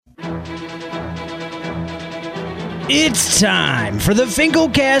It's time for the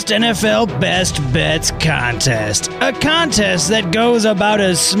FinkelCast NFL Best Bets Contest. A contest that goes about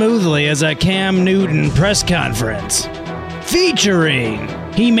as smoothly as a Cam Newton press conference. Featuring,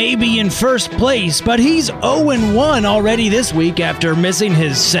 he may be in first place, but he's 0-1 already this week after missing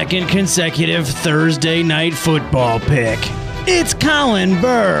his second consecutive Thursday night football pick. It's Colin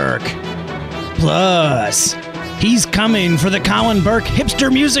Burke. Plus, he's coming for the Colin Burke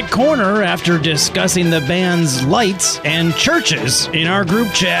Hipster Music Corner after discussing the band's lights and churches in our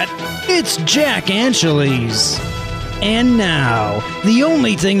group chat. It's Jack Angeles. And now, the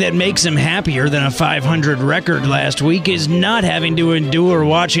only thing that makes him happier than a 500 record last week is not having to endure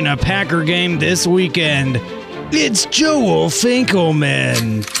watching a Packer game this weekend. It's Joel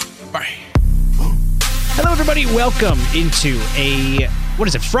Finkelman. Hello, everybody. Welcome into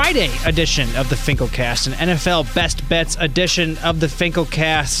Friday edition of the FinkelCast, an NFL Best Bets edition of the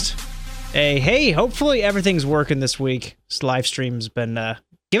FinkelCast. Hey, hopefully everything's working this week. This live stream's been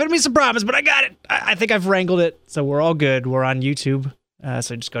giving me some problems, but I got it. I think I've wrangled it, so we're all good. We're on YouTube,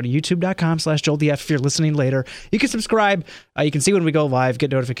 so just go to youtube.com/JoelDF if you're listening later. You can subscribe. You can see when we go live,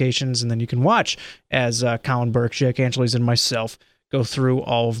 get notifications, and then you can watch as Colin Burke, Jack Angeles, and myself go through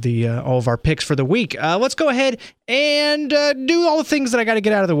all of our picks for the week. Let's go ahead and do all the things that I got to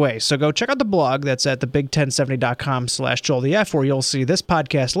get out of the way. So go check out the blog. That's at thebig1070.com/JoelDF, where you'll see this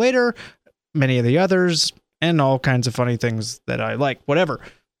podcast later, many of the others, and all kinds of funny things that I like. Whatever.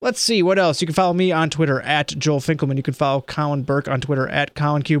 Let's see what else. You can follow me on Twitter at Joel Finkelman. You can follow Colin Burke on Twitter at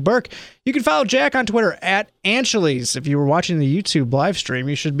Colin Q Burke. You can follow Jack on Twitter at Angeles. If you were watching the YouTube live stream,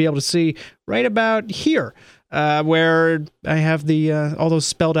 you should be able to see right about here. Where I have the all those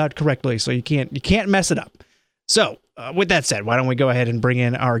spelled out correctly, so you can't mess it up. So, with that said, why don't we go ahead and bring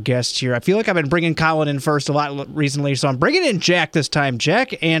in our guest here? I feel like I've been bringing Colin in first a lot recently, so I'm bringing in Jack this time.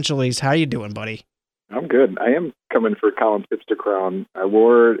 Jack Angeles, how you doing, buddy? I'm good. I am coming for Colin's hipster crown. I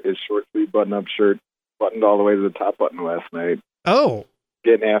wore his short sleeve button-up shirt, buttoned all the way to the top button last night. Oh,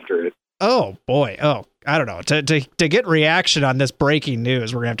 getting after it. Oh boy. Oh, I don't know. To get reaction on this breaking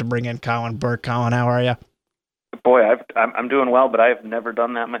news, we're gonna have to bring in Colin Burke. Colin, how are you? Boy, I'm doing well, but I've never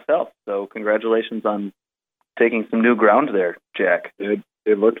done that myself. So congratulations on taking some new ground there, Jack. It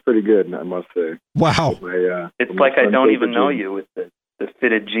looked pretty good, I must say. Wow. It's like I don't even know you with the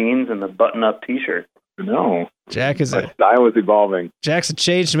fitted jeans and the button-up T-shirt. No. Jack is my style is evolving. Jack's a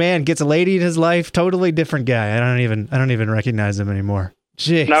changed man. Gets a lady in his life. Totally different guy. I don't even recognize him anymore.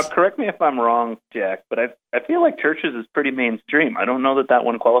 Jeez. Now, correct me if I'm wrong, Jack, but I feel like Churches is pretty mainstream. I don't know that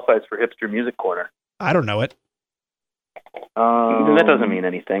one qualifies for Hipster Music Corner. I don't know it. That doesn't mean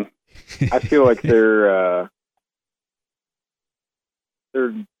anything. I feel like they're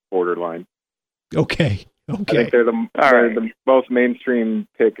borderline. Okay. I think they're the most mainstream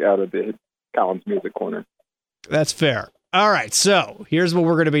pick out of the Colin's Music Corner. That's fair. All right, so here's what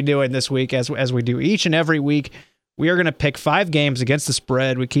we're going to be doing this week, as we do each and every week. We are going to pick 5 games against the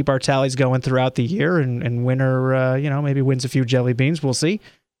spread. We keep our tallies going throughout the year, and winner, maybe wins a few jelly beans. We'll see.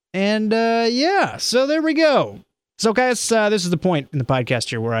 And so there we go. So, guys, this is the point in the podcast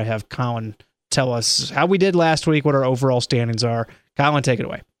here where I have Colin tell us how we did last week, what our overall standings are. Colin, take it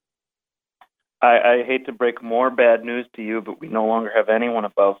away. I hate to break more bad news to you, but we no longer have anyone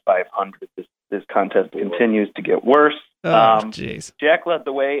above 500. This contest continues to get worse. Oh, jeez. Jack led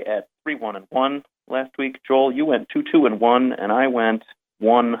the way at 3-1-1 last week. Joel, you went 2-2-1, and I went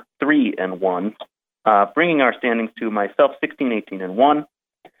 1-3-1, bringing our standings to myself 16-18-1,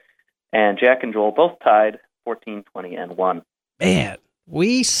 and Jack and Joel both tied 14-20-1. Man,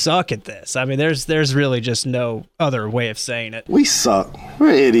 we suck at this. I mean, there's really just no other way of saying it. We suck.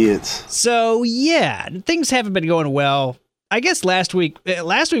 We're idiots. So, yeah, things haven't been going well. I guess last week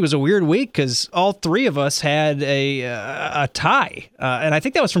was a weird week because all 3 of us had a tie. And I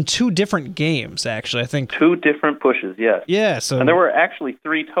think that was from 2 different games, actually. I think 2 different pushes, yes. Yeah. So, and there were actually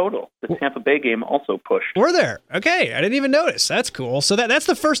 3 total. The Tampa Bay game also pushed. Were there? Okay. I didn't even notice. That's cool. So that's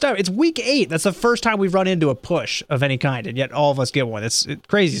the first time. It's week 8. That's the first time we've run into a push of any kind, and yet all of us get one. It's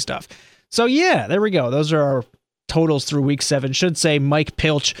crazy stuff. So, yeah, there we go. Those are our totals through week 7. Should say Mike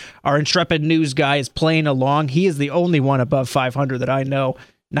Pilch, our intrepid news guy, is playing along. He is the only one above 500 that I know,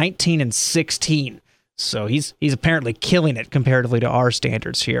 19-16. So he's apparently killing it comparatively to our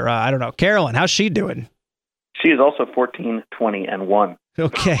standards here. I don't know. Carolyn, how's she doing? She is also 14-20-1.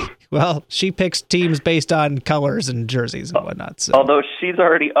 Okay. Well, she picks teams based on colors and jerseys and whatnot. So. Although she's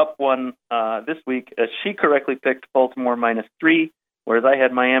already up one this week. She correctly picked Baltimore -3. Whereas I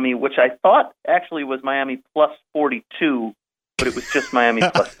had Miami, which I thought actually was Miami +42 but it was just Miami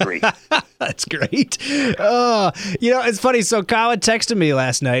 +3. That's great. It's funny. So Colin texted me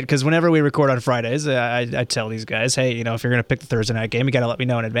last night because whenever we record on Fridays, I tell these guys, hey, if you're going to pick the Thursday night game, you got to let me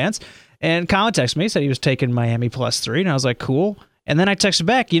know in advance. And Colin texted me, said he was taking Miami +3, and I was like, cool. And then I texted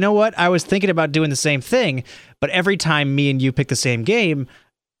back, you know what? I was thinking about doing the same thing, but every time me and you pick the same game,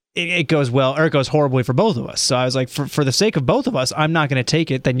 it goes well, or it goes horribly for both of us. So I was like, for the sake of both of us, I'm not going to take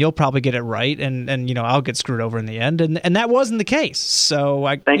it. Then you'll probably get it right, and I'll get screwed over in the end. And that wasn't the case. So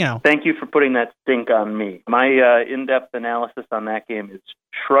thank you for putting that stink on me. My in-depth analysis on that game is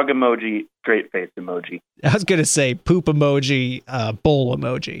shrug emoji, straight face emoji. I was going to say poop emoji, bowl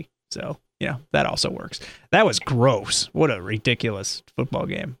emoji. So that also works. That was gross. What a ridiculous football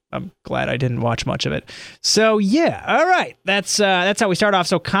game. I'm glad I didn't watch much of it. So, yeah. All right. That's how we start off.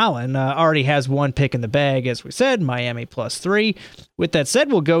 So, Colin already has one pick in the bag, as we said, Miami +3. With that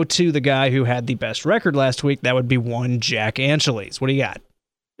said, we'll go to the guy who had the best record last week. That would be one Jack Angeles. What do you got?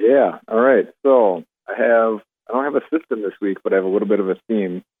 Yeah. All right. So, I don't have a system this week, but I have a little bit of a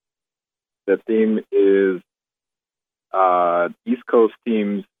theme. The theme is East Coast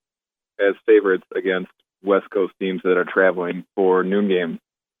teams as favorites against West Coast teams that are traveling for noon games.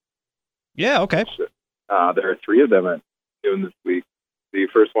 Yeah, okay. There are 3 of them at noon this week. The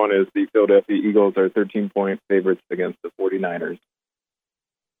first one is the Philadelphia Eagles are 13-point favorites against the 49ers.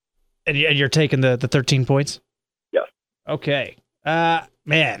 And you're taking the 13 points? Yes. Okay.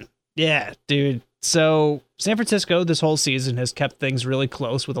 Man. Yeah, dude. So San Francisco this whole season has kept things really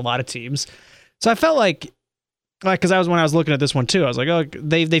close with a lot of teams. So I felt like because when I was looking at this one too, I was like, oh,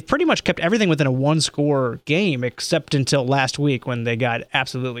 they've pretty much kept everything within a 1-score game, except until last week when they got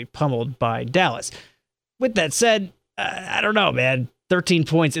absolutely pummeled by Dallas. With that said, I don't know, man. 13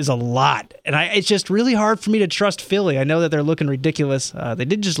 points is a lot, and it's just really hard for me to trust Philly. I know that they're looking ridiculous. They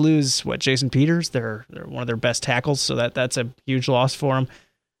did just lose Jason Peters. They're one of their best tackles, so that's a huge loss for them.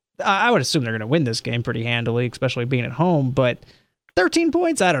 I would assume they're going to win this game pretty handily, especially being at home. But 13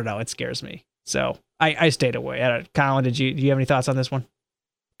 points, I don't know. It scares me. So I stayed away. Colin, do you have any thoughts on this one?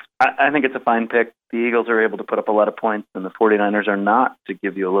 I think it's a fine pick. The Eagles are able to put up a lot of points, and the 49ers are not, to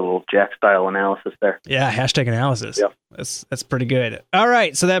give you a little Jack-style analysis there. Yeah, hashtag analysis. Yep. That's pretty good. All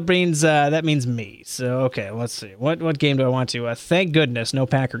right, so that means me. So, okay, let's see. What game do I want to? Thank goodness, no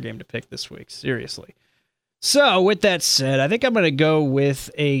Packer game to pick this week. Seriously. So, with that said, I think I'm going to go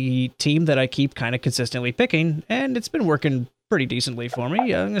with a team that I keep kind of consistently picking, and it's been working pretty decently for me. I'm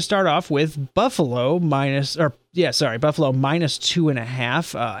going to start off with Buffalo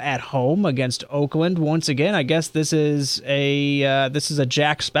 -2.5 at home against Oakland. Once again, I guess this is a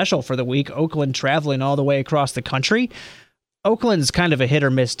Jack special for the week. Oakland traveling all the way across the country. Oakland's kind of a hit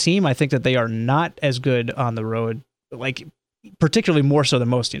or miss team. I think that they are not as good on the road, like particularly more so than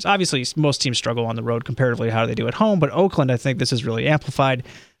most teams. Obviously, most teams struggle on the road comparatively to how they do at home, but Oakland, I think this is really amplified.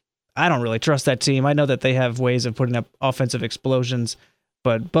 I don't really trust that team. I know that they have ways of putting up offensive explosions,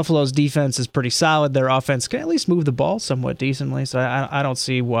 but Buffalo's defense is pretty solid. Their offense can at least move the ball somewhat decently, so I don't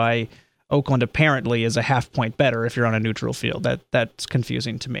see why Oakland apparently is a half point better if you're on a neutral field. That's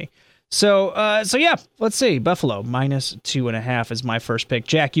confusing to me. So yeah, let's see. Buffalo -2.5 is my first pick.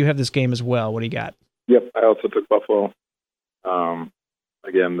 Jack, you have this game as well. What do you got? Yep, I also took Buffalo.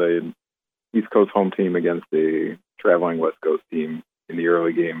 Again, the East Coast home team against the traveling West Coast team in the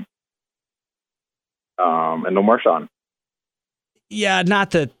early game. And no Marshawn. Yeah, not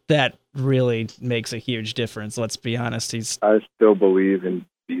that really makes a huge difference. Let's be honest. I still believe in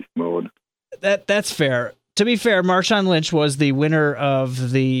beast mode. That's fair. To be fair, Marshawn Lynch was the winner of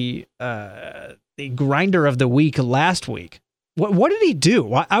the grinder of the week last week. What did he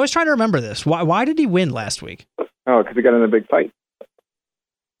do? I was trying to remember this. Why did he win last week? Oh, because he got in a big fight.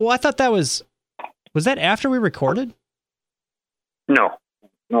 Well, I thought that was that after we recorded? No,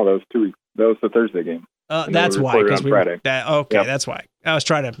 that was 2 weeks. That was the Thursday game. That's why. Because Friday. Okay, yep. That's why. I was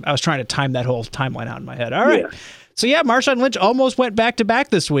trying to time that whole timeline out in my head. All right. Yeah. So yeah, Marshawn Lynch almost went back to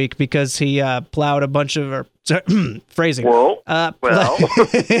back this week because he plowed a bunch of phrasing. Well,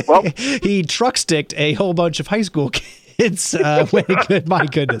 he truck sticked a whole bunch of high school kids. My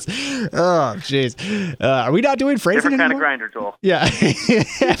goodness. Oh, jeez. Are we not doing phrasing different anymore? Kind of grinder, Joel. Yeah,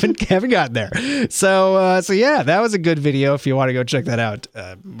 haven't gotten there. So yeah, that was a good video. If you want to go check that out,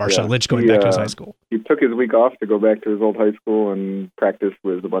 Marshawn Lynch going back to his high school. He took his week off to go back to his old high school and practice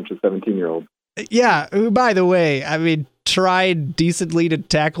with a bunch of 17-year-olds. Yeah, who, by the way, I mean, tried decently to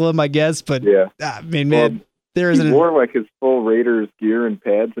tackle him, I guess, but yeah. I mean, man, He wore like his full Raiders gear and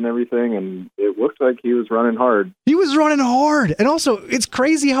pads and everything, and it looked like he was running hard. He was running hard. And also, it's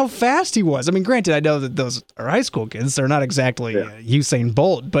crazy how fast he was. I mean, granted, I know that those are high school kids. They're not exactly Usain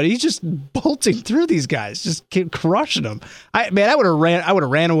Bolt, but he's just bolting through these guys, just crushing them. I would have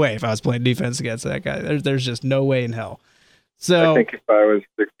ran away if I was playing defense against that guy. There's just no way in hell. So I think if I was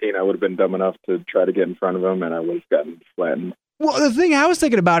 16, I would have been dumb enough to try to get in front of him, and I would have gotten flattened. Well, the thing I was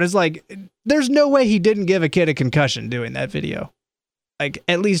thinking about is, like, there's no way he didn't give a kid a concussion doing that video. Like,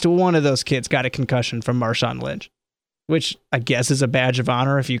 at least one of those kids got a concussion from Marshawn Lynch, which I guess is a badge of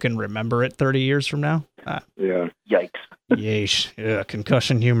honor if you can remember it 30 years from now. Yeah. Yikes. Yeesh. Yeah,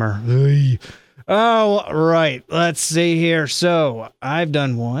 concussion humor. Oh, right. Let's see here. So I've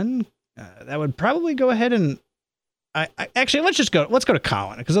done one. That would probably go ahead and... Actually, let's go to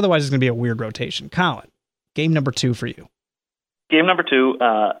Colin, because otherwise it's going to be a weird rotation. Colin, game number 2 for you. Game number 2,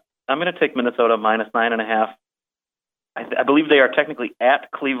 I'm going to take Minnesota minus 9.5. I believe they are technically at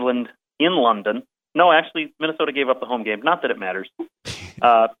Cleveland in London. No, actually, Minnesota gave up the home game. Not that it matters.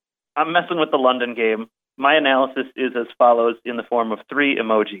 I'm messing with the London game. My analysis is as follows in the form of 3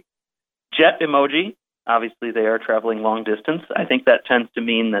 emoji. Jet emoji. Obviously, they are traveling long distance. I think that tends to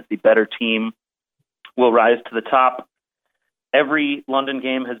mean that the better team will rise to the top. Every London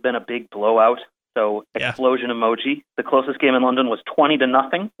game has been a big blowout. So explosion emoji. The closest game in London was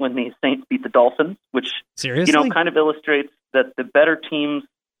 20-0 when the Saints beat the Dolphins, which kind of illustrates that the better teams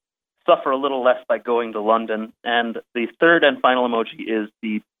suffer a little less by going to London. And the third and final emoji is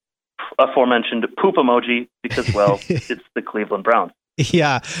the aforementioned poop emoji because, well, it's the Cleveland Browns.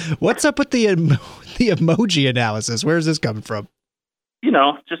 Yeah. What's up with the emoji analysis? Where's this coming from?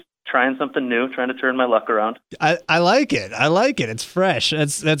 Just trying something new, trying to turn my luck around. I like it. It's fresh.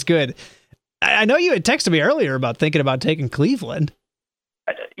 That's good. I know you had texted me earlier about thinking about taking Cleveland.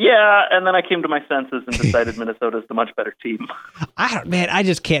 Yeah, and then I came to my senses and decided Minnesota's the much better team. I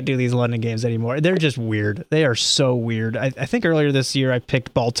just can't do these London games anymore. They're just weird. They are so weird. I think earlier this year I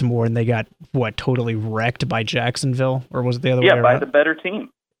picked Baltimore and they got, totally wrecked by Jacksonville? Or was it the other way around? Yeah, by the better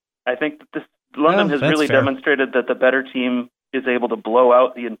team. I think that London has really demonstrated that the better team is able to blow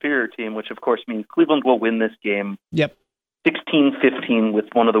out the inferior team, which of course means Cleveland will win this game. Yep. 16-15 with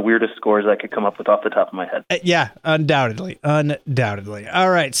one of the weirdest scores I could come up with off the top of my head. Yeah, undoubtedly. All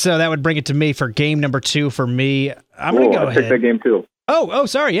right, so that would bring it to me for game number 2 for me. I'm going to go ahead. I picked that game too. Oh,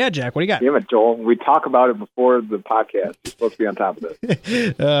 sorry. Yeah, Jack, what do you got? Damn it, Joel. We talk about it before the podcast. You're supposed to be on top of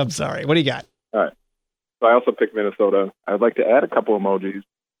this. I'm sorry. What do you got? All right. So I also picked Minnesota. I'd like to add a couple emojis.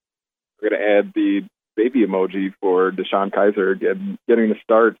 We're going to add the baby emoji for Deshaun Kaiser getting the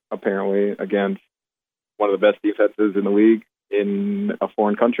start, apparently, against one of the best defenses in the league in a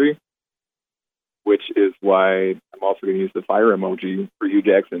foreign country, which is why I'm also going to use the fire emoji for Hugh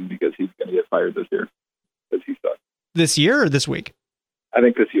Jackson because he's going to get fired this year because he sucks. This year or this week? I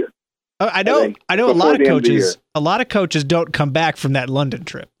think this year. I know a lot of coaches don't come back from that London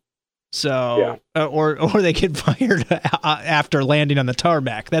trip. So, or they get fired after landing on the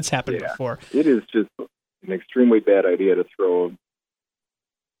tarmac. That's happened before. It is just an extremely bad idea to throwing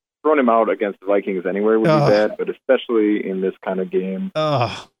him out against the Vikings anywhere would be bad, but especially in this kind of game.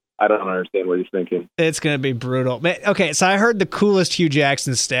 I don't understand what he's thinking. It's going to be brutal. Man, okay, so I heard the coolest Hugh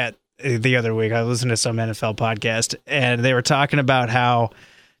Jackson stat the other week. I listened to some NFL podcast, and they were talking about how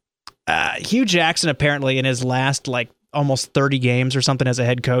Hugh Jackson apparently in his last almost 30 games or something as a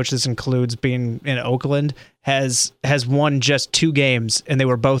head coach, this includes being in Oakland, has won just 2 games, and they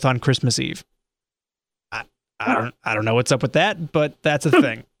were both on Christmas Eve. I don't know what's up with that, but that's a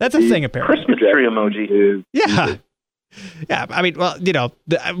thing. That's a thing, apparently. Christmas tree emoji. Yeah. Yeah, I mean, well,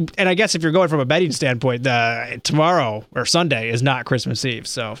 and I guess if you're going from a betting standpoint, tomorrow or Sunday is not Christmas Eve.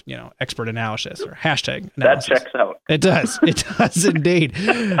 So, expert analysis or hashtag analysis. That checks out. It does. It does indeed.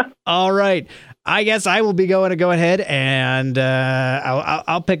 All right. I guess I will be going to go ahead and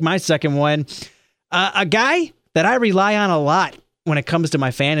I'll pick my second one. A guy that I rely on a lot when it comes to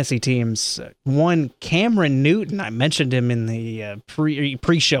my fantasy teams, one Cameron Newton. I mentioned him in the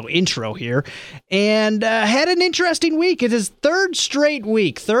pre-show intro here, and had an interesting week. It's his third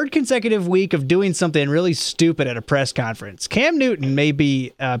consecutive week of doing something really stupid at a press conference. Cam Newton may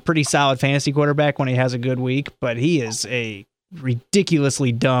be a pretty solid fantasy quarterback when he has a good week, but he is a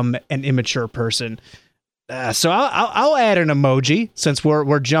ridiculously dumb and immature person. So I'll add an emoji since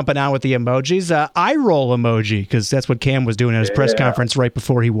we're jumping on with the emojis. Eye roll emoji, because that's what Cam was doing at his press conference right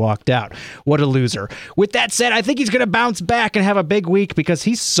before he walked out. What a loser. With that said, I think he's going to bounce back and have a big week because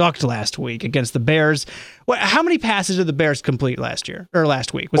he sucked last week against the Bears. How many passes did the Bears complete last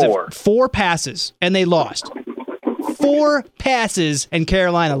week? Was 4. it 4 passes and they lost? 4 passes and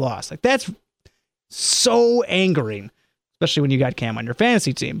Carolina lost. That's so angering, especially when you got Cam on your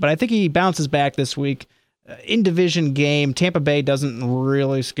fantasy team. But I think he bounces back this week. In division game, Tampa Bay doesn't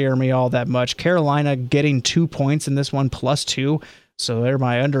really scare me all that much. Carolina getting 2 points in this one, +2. So they're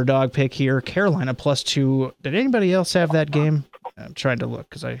my underdog pick here. Carolina +2. Did anybody else have that game? I'm trying to look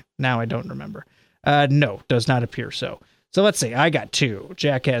because I don't remember. No, does not appear so. So let's see. I got 2.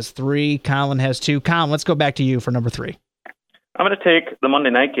 Jack has 3. Colin has 2. Colin, let's go back to you for number 3. I'm going to take the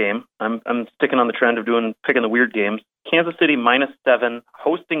Monday night game. I'm sticking on the trend of picking the weird games. Kansas City -7,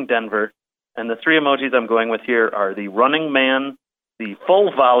 hosting Denver. And the 3 emojis I'm going with here are the running man, the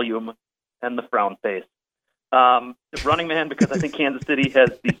full volume, and the frown face. The running man, because I think Kansas City has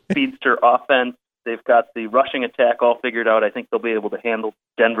the speedster offense. They've got the rushing attack all figured out. I think they'll be able to handle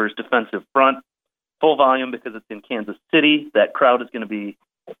Denver's defensive front. Full volume because it's in Kansas City. That crowd is going to be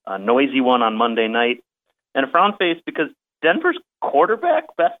a noisy one on Monday night. And a frown face because Denver's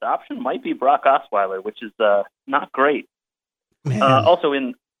quarterback best option might be Brock Osweiler, which is not great. Also,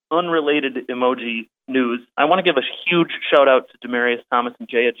 in unrelated emoji news, I want to give a huge shout out to Demaryius Thomas and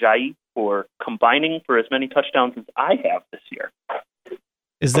Jay Ajayi for combining for as many touchdowns as I have this year.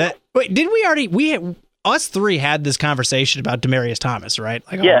 Is that wait? Did we already? Us 3 had this conversation about Demaryius Thomas, right?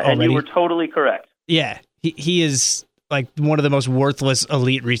 Yeah, and you were totally correct. Yeah, he is like one of the most worthless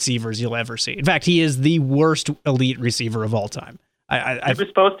elite receivers you'll ever see. In fact, he is the worst elite receiver of all time. He was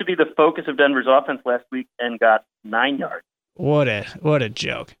supposed to be the focus of Denver's offense last week and got 9 yards. What a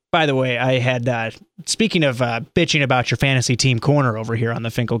joke. By the way, I had, speaking of bitching about your fantasy team corner over here on the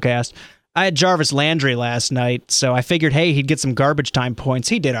FinkelCast, I had Jarvis Landry last night, so I figured, hey, he'd get some garbage time points.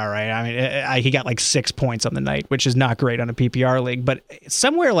 He did all right. I mean, he got like 6 points on the night, which is not great on a PPR league. But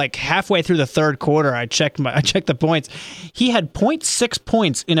somewhere like halfway through the third quarter, I checked the points. He had 0.6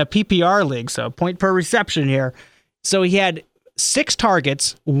 points in a PPR league, so point per reception here. So he had 6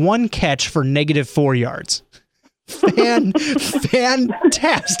 targets, 1 catch for -4 yards.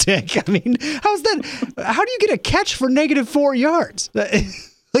 Fantastic. I mean, how's that? How do you get a catch for -4 yards?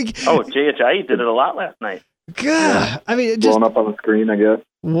 Jay Ajayi did it a lot last night. God, I mean, just blowing up on the screen, I guess.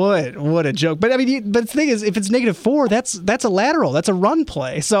 What a joke. But I mean, but the thing is, if it's -4, that's a lateral, that's a run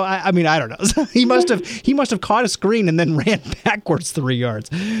play. So I mean, I don't know. he must have caught a screen and then ran backwards 3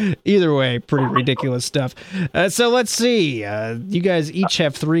 yards. Either way, pretty ridiculous stuff. So let's see. You guys each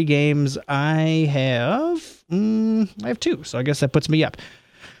have 3 games. I have 2. So I guess that puts me up.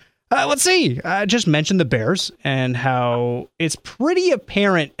 Let's see. I just mentioned the Bears and how it's pretty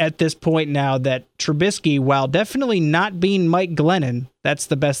apparent at this point now that Trubisky, while definitely not being Mike Glennon, that's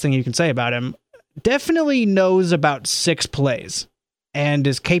the best thing you can say about him, definitely knows about 6 plays and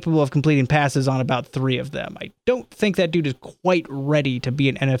is capable of completing passes on about 3 of them. I don't think that dude is quite ready to be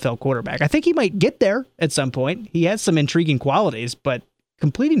an NFL quarterback. I think he might get there at some point. He has some intriguing qualities, but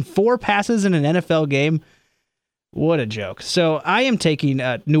completing 4 passes in an NFL game, what a joke. So I am taking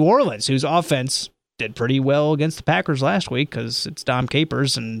New Orleans, whose offense did pretty well against the Packers last week because it's Dom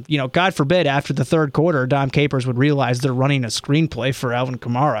Capers. And, God forbid, after the third quarter, Dom Capers would realize they're running a screenplay for Alvin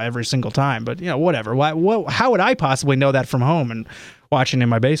Kamara every single time. But, whatever. How would I possibly know that from home and watching in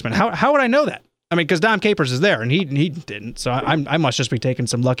my basement? How would I know that? I mean, because Dom Capers is there, and he didn't. So I must just be taking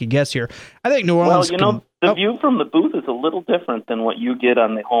some lucky guess here. I think New Orleans... Well, the view from the booth is a little different than what you get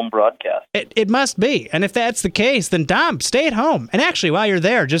on the home broadcast. It must be. And if that's the case, then Dom, stay at home. And actually, while you're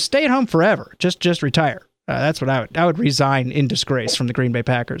there, just stay at home forever. Just retire. That's what I would resign in disgrace from the Green Bay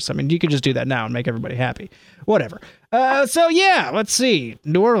Packers. I mean, you could just do that now and make everybody happy. Whatever. So, yeah, let's see.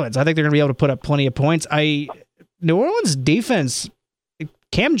 New Orleans, I think they're going to be able to put up plenty of points. New Orleans defense,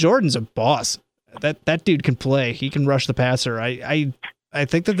 Cam Jordan's a boss. That dude can play. He can rush the passer. I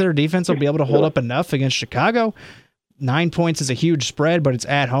think that their defense will be able to hold up enough against Chicago. 9 points is a huge spread, but it's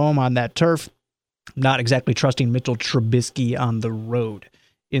at home on that turf. Not exactly trusting Mitchell Trubisky on the road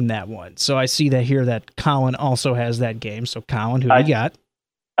in that one. So I see that here that Colin also has that game. So Colin, who do you got?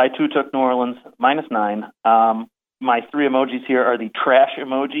 I too took New Orleans -9. My 3 emojis here are the trash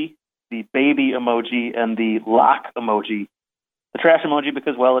emoji, the baby emoji, and the lock emoji. The trash emoji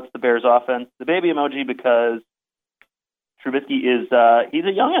because, well, it's the Bears offense. The baby emoji because Trubisky is he's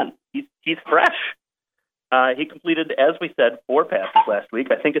a youngin'. He's fresh. He completed, as we said, 4 passes last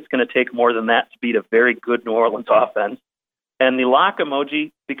week. I think it's going to take more than that to beat a very good New Orleans offense. And the lock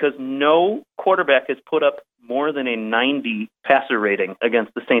emoji because no quarterback has put up more than a 90 passer rating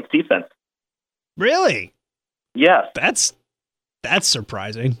against the Saints defense. Really? Yes. That's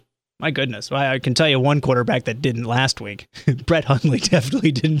surprising. My goodness. Well, I can tell you one quarterback that didn't last week. Brett Hundley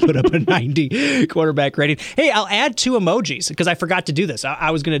definitely didn't put up a 90 quarterback rating. Hey, I'll add 2 emojis because I forgot to do this. I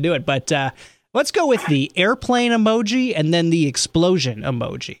was going to do it, but let's go with the airplane emoji and then the explosion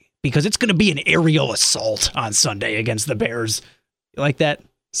emoji. because it's going to be an aerial assault on Sunday against the Bears. You like that?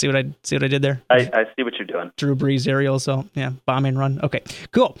 See what I did there? I see what you're doing. Drew Brees aerial assault. Yeah, bombing run. Okay,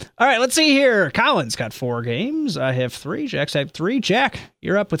 cool. All right, let's see here. Colin's got 4 games. I have 3. Jack's had 3. Jack,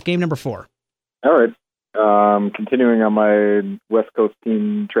 you're up with game number 4. All right. Continuing on my West Coast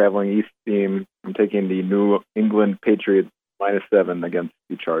team, traveling East team, I'm taking the New England Patriots -7 against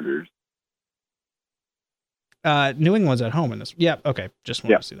the Chargers. New England's at home in this. Yeah, okay. Just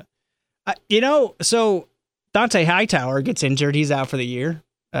want to see that. So Dante Hightower gets injured. He's out for the year.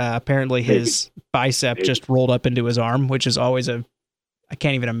 Apparently his bicep just rolled up into his arm, which is always I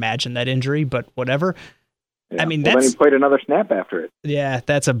can't even imagine that injury, but whatever. Yeah. I mean, then he played another snap after it. Yeah,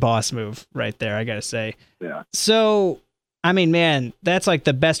 that's a boss move right there, I got to say. Yeah. So, I mean, man, that's like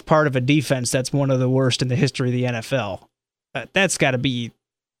the best part of a defense that's one of the worst in the history of the NFL. That's got to be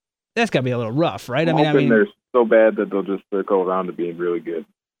a little rough, right? I mean, they're so bad that they'll just circle around to being really good.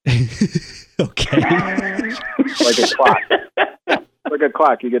 Okay. Like a clock. Like a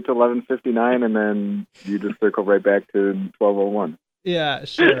clock. You get to 11:59 and then you just circle right back to 12:01. Yeah,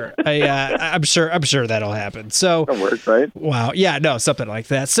 sure. I'm sure that'll happen. So that works, right? Wow. Yeah, no, something like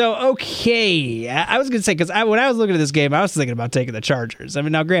that. So, okay. I was going to say, because when I was looking at this game, I was thinking about taking the Chargers. I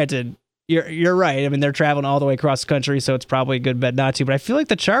mean, now granted, you're right. I mean, they're traveling all the way across the country, so it's probably a good bet not to. But I feel like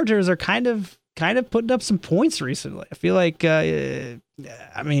the Chargers are kind of putting up some points recently. I feel like, I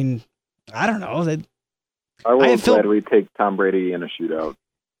mean, I don't know. I will gladly take Tom Brady in a shootout.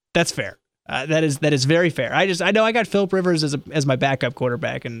 That's fair. That is very fair. I know I got Philip Rivers as my backup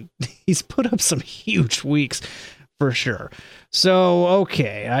quarterback, and he's put up some huge weeks for sure. So,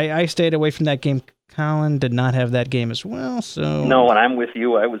 okay, I stayed away from that game. Colin did not have that game as well. So no, when I'm with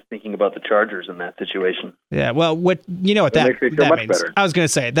you, I was thinking about the Chargers in that situation. Yeah, well, what that makes me feel much means? better. I was going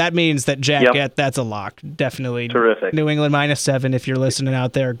to say that means that Jack, that's a lock. Definitely terrific. New England -7. If you're listening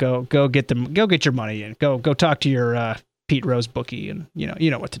out there, go get them. Go get your money in. Go talk to your Pete Rose bookie, and you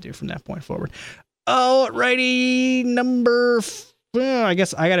know what to do from that point forward. Alrighty, I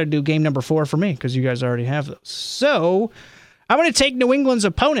guess I got to do game number 4 for me because you guys already have those. So I'm going to take New England's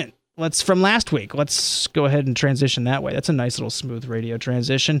opponent. From last week. Let's go ahead and transition that way. That's a nice little smooth radio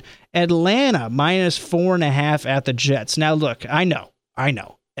transition. Atlanta -4.5 at the Jets. Now look, I know.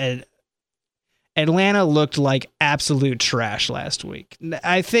 Atlanta looked like absolute trash last week.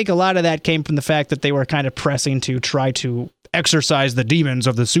 I think a lot of that came from the fact that they were kind of pressing to try to exorcise the demons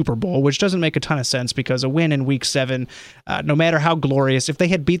of the Super Bowl, which doesn't make a ton of sense because a win in Week 7, no matter how glorious, if they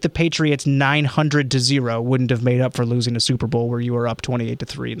had beat the Patriots 900-0, wouldn't have made up for losing a Super Bowl where you were up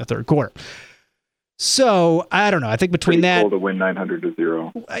 28-3 in the third quarter. So I don't know. I think between pretty that, cool to win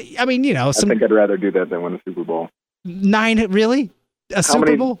 900-0. I mean, I think I'd rather do that than win a Super Bowl. Really?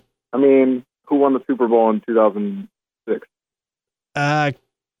 Super Bowl? I mean, who won the Super Bowl in 2006? I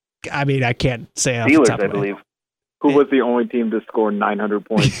mean, I can't say off the Steelers, top of I my believe. Who was the only team to score 900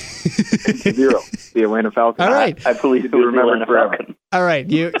 points? 0. The Atlanta Falcons. All right. I believe it was the Atlanta Falcons. All right.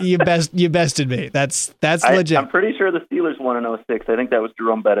 You bested me. That's legit. I'm pretty sure the Steelers won in 06. I think that was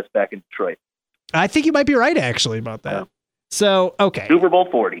Jerome Bettis back in Detroit. I think you might be right, actually, about that. Yeah. So, okay. Super Bowl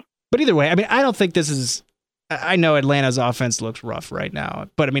 40. But either way, I mean, I don't think this is... I know Atlanta's offense looks rough right now,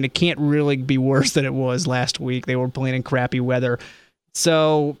 but I mean, it can't really be worse than it was last week. They were playing in crappy weather.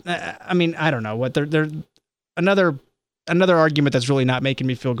 So, I mean, I don't know what they're another argument that's really not making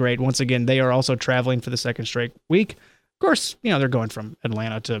me feel great. Once again, they are also traveling for the second straight week. Of course, they're going from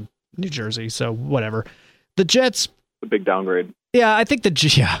Atlanta to New Jersey, so whatever. The Jets, a big downgrade. Yeah, I think the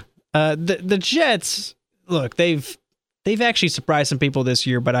Jets. Look, they've actually surprised some people this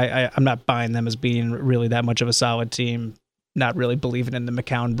year, but I'm not buying them as being really that much of a solid team. Not really believing in the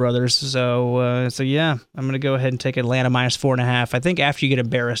McCown brothers. So yeah, I'm going to go ahead and take Atlanta -4.5. I think after you get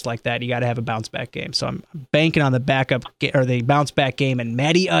embarrassed like that, you got to have a bounce back game. So I'm banking on the the bounce back game and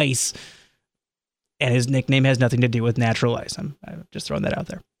Matty Ice. And his nickname has nothing to do with natural ice. I'm just throwing that out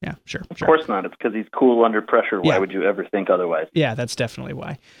there. Yeah, sure. Of course not. It's because he's cool under pressure. Why would you ever think otherwise? Yeah, that's definitely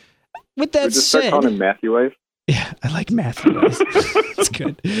why. With that just said, start calling him Matthew Ice. Yeah, I like Matthew Ice. It's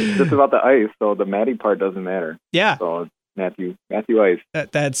good. It's just about the ice, so the Matty part doesn't matter. Yeah. So Matthew Ice.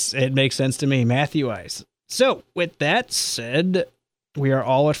 It makes sense to me. Matthew Ice. So with that said, we are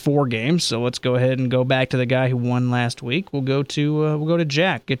all at 4 games. So let's go ahead and go back to the guy who won last week. We'll go to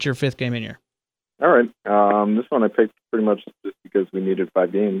Jack. Get your 5th game in here. All right. This one I picked pretty much just because we needed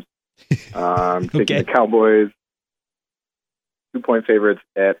 5 games. Taking the Cowboys 2-point favorites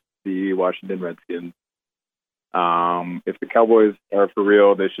at the Washington Redskins. If the Cowboys are for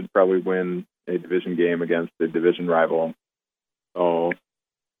real, they should probably win a division game against a division rival. So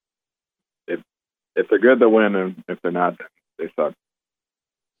if they're good, they'll win, and if they're not, they suck.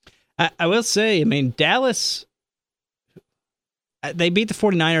 I will say, I mean, Dallas, they beat the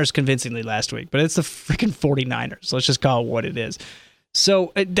 49ers convincingly last week, but it's the freaking 49ers. Let's just call it what it is.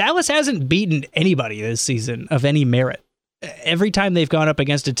 So Dallas hasn't beaten anybody this season of any merit. Every time they've gone up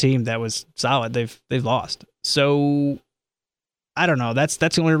against a team that was solid, they've lost. So I don't know. That's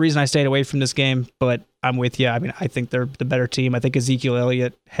the only reason I stayed away from this game, but I'm with you. I mean, I think they're the better team. I think Ezekiel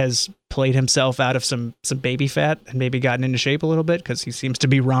Elliott has played himself out of some baby fat and maybe gotten into shape a little bit because he seems to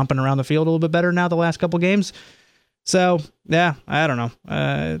be romping around the field a little bit better now the last couple games. So, yeah, I don't know.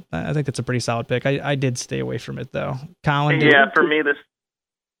 I think it's a pretty solid pick. I did stay away from it, though. Colin? Yeah, for me, this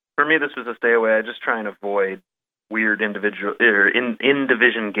was a stay away. I just try and avoid weird individual in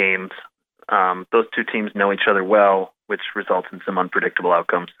division games. Those two teams know each other well, which results in some unpredictable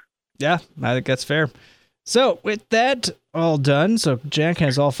outcomes. Yeah, I think that's fair. So with that all done, so Jack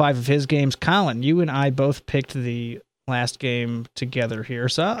has all 5 of his games. Colin, you and I both picked the last game together here,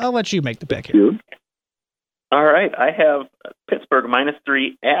 so I'll let you make the pick here. All right, I have Pittsburgh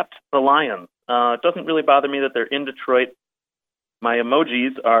 -3 at the Lions. It doesn't really bother me that they're in Detroit. My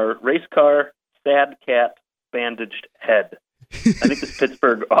emojis are race car, sad cat, bandaged head. I think this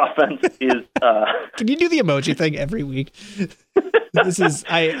Pittsburgh offense is... Can you do the emoji thing every week?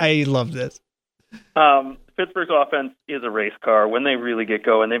 I love this. Pittsburgh's offense is a race car. When they really get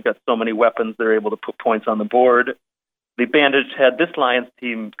going, they've got so many weapons, they're able to put points on the board. The bandaged head, this Lions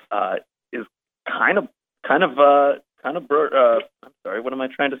team is kind of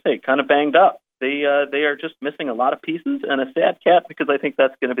banged up. They are just missing a lot of pieces and a sad cat because I think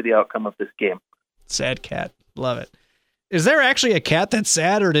that's going to be the outcome of this game. Sad cat. Love it. Is there actually a cat that's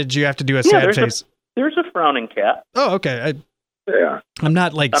sad, or did you have to do a sad face? There's a frowning cat. Oh, okay. I'm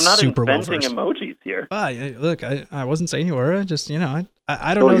not super well versed. I'm not inventing emojis here. Look, I wasn't saying you were. Just, I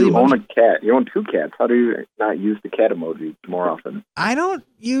don't so know. You own a cat. You own 2 cats. How do you not use the cat emoji more often? I don't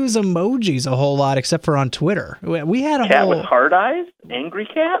use emojis a whole lot except for on Twitter. We had a cat whole with hard eyes, angry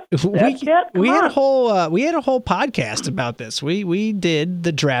cat. We had a whole podcast about this. We did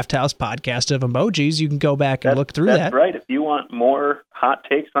the Draft House podcast of emojis. You can go back and look through that. That's right. If you want more hot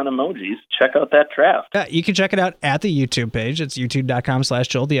takes on emojis, check out that draft. Yeah, you can check it out at the YouTube page. It's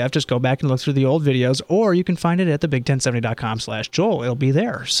youtube.com/JoelDF. Just go back and look through the old videos, or you can find it at thebig1070.com/Joel. It'll be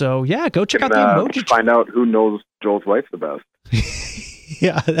there. So yeah, go check out the emoji. Find out who knows Joel's wife the best.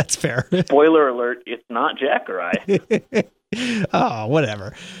 Yeah, that's fair. Spoiler alert, it's not Jack or I. Oh,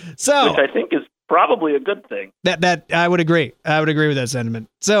 whatever. So, which I think is probably a good thing. That I would agree. I would agree with that sentiment.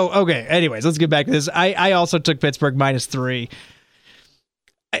 So, okay, anyways, let's get back to this. I also took Pittsburgh -3.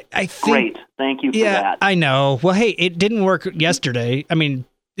 I think, great. Thank you for that. I know. Well, hey, it didn't work yesterday. I mean,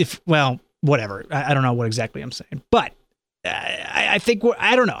 whatever. I don't know what exactly I'm saying. But I think,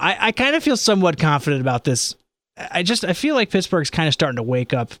 I don't know. I kind of feel somewhat confident about this. I feel like Pittsburgh's kind of starting to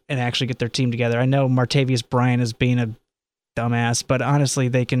wake up and actually get their team together. I know Martavius Bryant is being a dumbass, but honestly,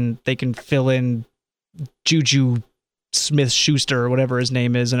 they can fill in Juju Smith-Schuster or whatever his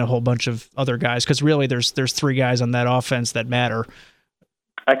name is and a whole bunch of other guys, because really there's 3 guys on that offense that matter.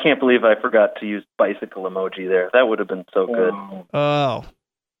 I can't believe I forgot to use bicycle emoji there. That would have been so good. Oh,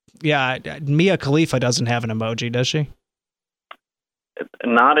 yeah. Mia Khalifa doesn't have an emoji, does she?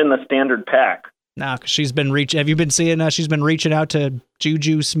 Not in the standard pack. No, because she's been have you been seeing she's been reaching out to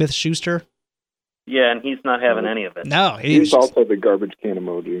Juju Smith-Schuster? Yeah, and he's not having any of it. No, he's also the garbage can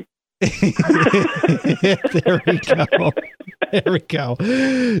emoji. There we go.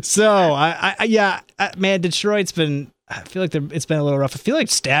 So, man, Detroit's been, I feel like it's been a little rough. I feel like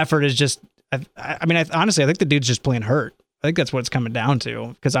Stafford is just, honestly, I think the dude's just playing hurt. I think that's what it's coming down to.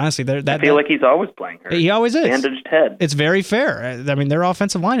 Because honestly, I feel like he's always playing hurt. He always is. Bandaged head. It's very fair. I mean, their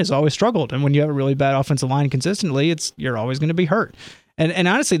offensive line has always struggled. And when you have a really bad offensive line consistently, you're always going to be hurt. And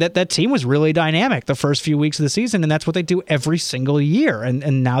honestly, that team was really dynamic the first few weeks of the season, and that's what they do every single year.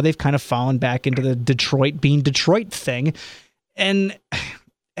 And now they've kind of fallen back into the Detroit thing. And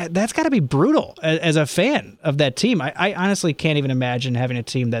that's got to be brutal as a fan of that team. I honestly can't even imagine having a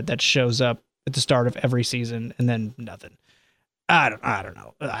team that shows up at the start of every season and then nothing. I don't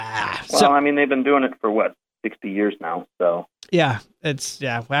know. They've been doing it for 60 years now. So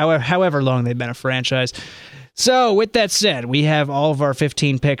however long they've been a franchise. So with that said, we have all of our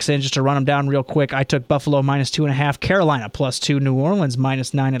 15 picks in. Just to run them down real quick, I took Buffalo -2.5, Carolina +2, New Orleans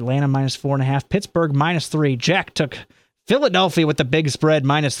 -9, Atlanta -4.5, Pittsburgh -3. Jack took Philadelphia with the big spread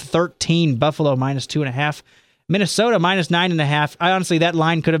 -13, Buffalo -2.5. Minnesota -9.5. Honestly, that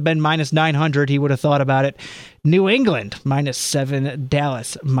line could have been -900. He would have thought about it. New England -7.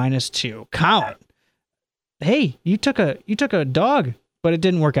 Dallas -2. Colin, hey, you took a dog but it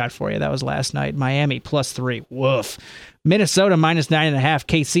didn't work out for you. That was last night. Miami +3. Woof. Minnesota -9.5.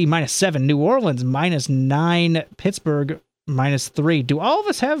 KC -7. New Orleans -9. Pittsburgh -3. Do all of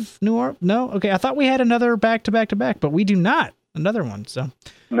us have New Orleans? No? Okay, I thought we had another back-to-back-to-back, but we do not. Another one, so.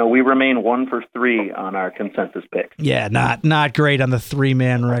 No, we remain 1 for 3 on our consensus pick. Yeah, not great on the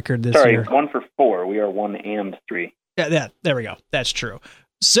 3-man record this year. Sorry, 1 for 4. We are 1 and 3. Yeah, there we go. That's true.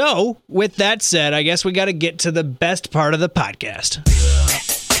 So, with that said, I guess we got to get to the best part of the podcast.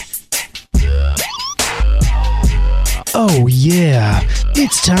 Oh yeah,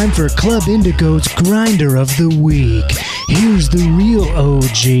 it's time for Club Indigo's Grinder of the Week. Here's the real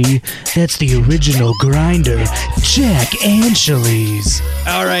OG, that's the original grinder, Jack Angeles.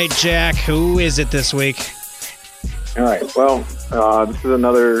 All right, Jack, who is it this week? All right. Well, this is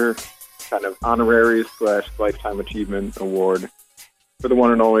another kind of honorary / lifetime achievement award for the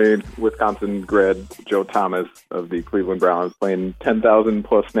one and only Wisconsin grad Joe Thomas of the Cleveland Browns, playing 10,000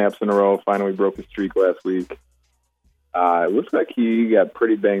 plus snaps in a row. Finally broke his streak last week. It looks like he got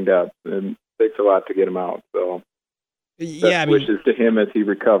pretty banged up, and it takes a lot to get him out. So, yeah, wishes to him as he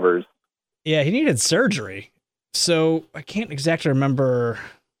recovers. Yeah, he needed surgery. So I can't exactly remember.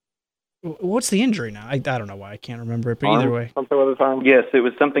 What's the injury now? I don't know why I can't remember it, but either way. Something with his arm? Yes, it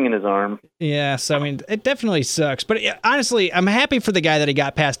was something in his arm. Yeah, so I mean, it definitely sucks. But honestly, I'm happy for the guy that he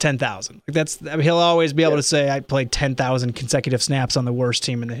got past 10,000. He'll always be able to say, I played 10,000 consecutive snaps on the worst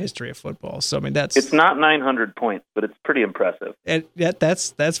team in the history of football. So I mean, it's not 900 points, but it's pretty impressive.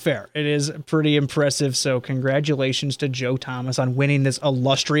 That's fair. It is pretty impressive. So congratulations to Joe Thomas on winning this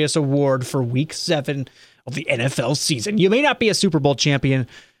illustrious award for Week 7 of the NFL season. You may not be a Super Bowl champion,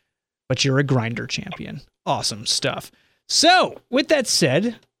 but you're a grinder champion. Awesome stuff. So, with that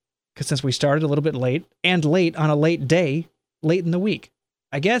said, because since we started a little bit late on a late day, late in the week,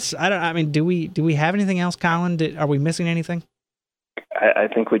 I guess do we have anything else, Colin? Are we missing anything? I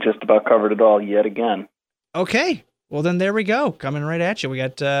think we just about covered it all yet again. Okay. Well, then there we go. Coming right at you. We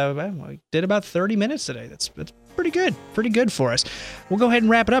got we did about 30 minutes today. That's pretty good for us. We'll go ahead and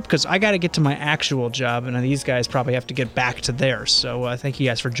wrap it up because I got to get to my actual job, and these guys probably have to get back to theirs. So thank you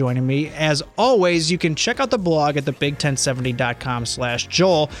guys for joining me. As always, you can check out the blog at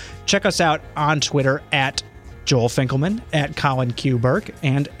thebig1070.com/Joel. Check us out on Twitter at Joel Finkelman, at Colin Q. Burke,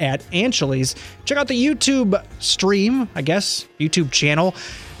 and at Angeles. Check out the YouTube stream, YouTube channel.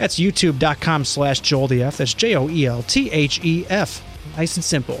 That's youtube.com/JoelDF. That's JoelThef. Nice and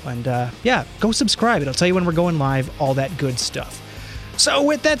simple. And go subscribe. It'll tell you when we're going live, all that good stuff. So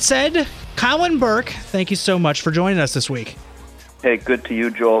with that said, Colin Burke, thank you so much for joining us this week. Hey, good to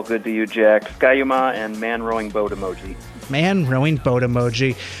you, Joel. Good to you, Jack. Skyuma and man rowing boat emoji. Man rowing boat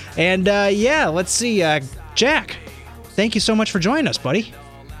emoji. And let's see. Jack, thank you so much for joining us, buddy.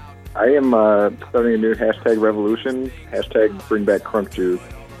 I am starting a new hashtag revolution. Hashtag bring back crunk juice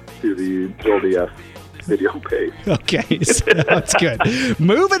to the Joel DF video page. Okay, so that's good.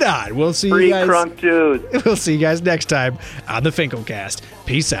 Moving on. We'll see you guys. Free crunk juice. We'll see you guys next time on the FinkelCast.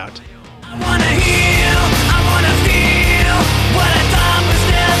 Peace out. I wanna hear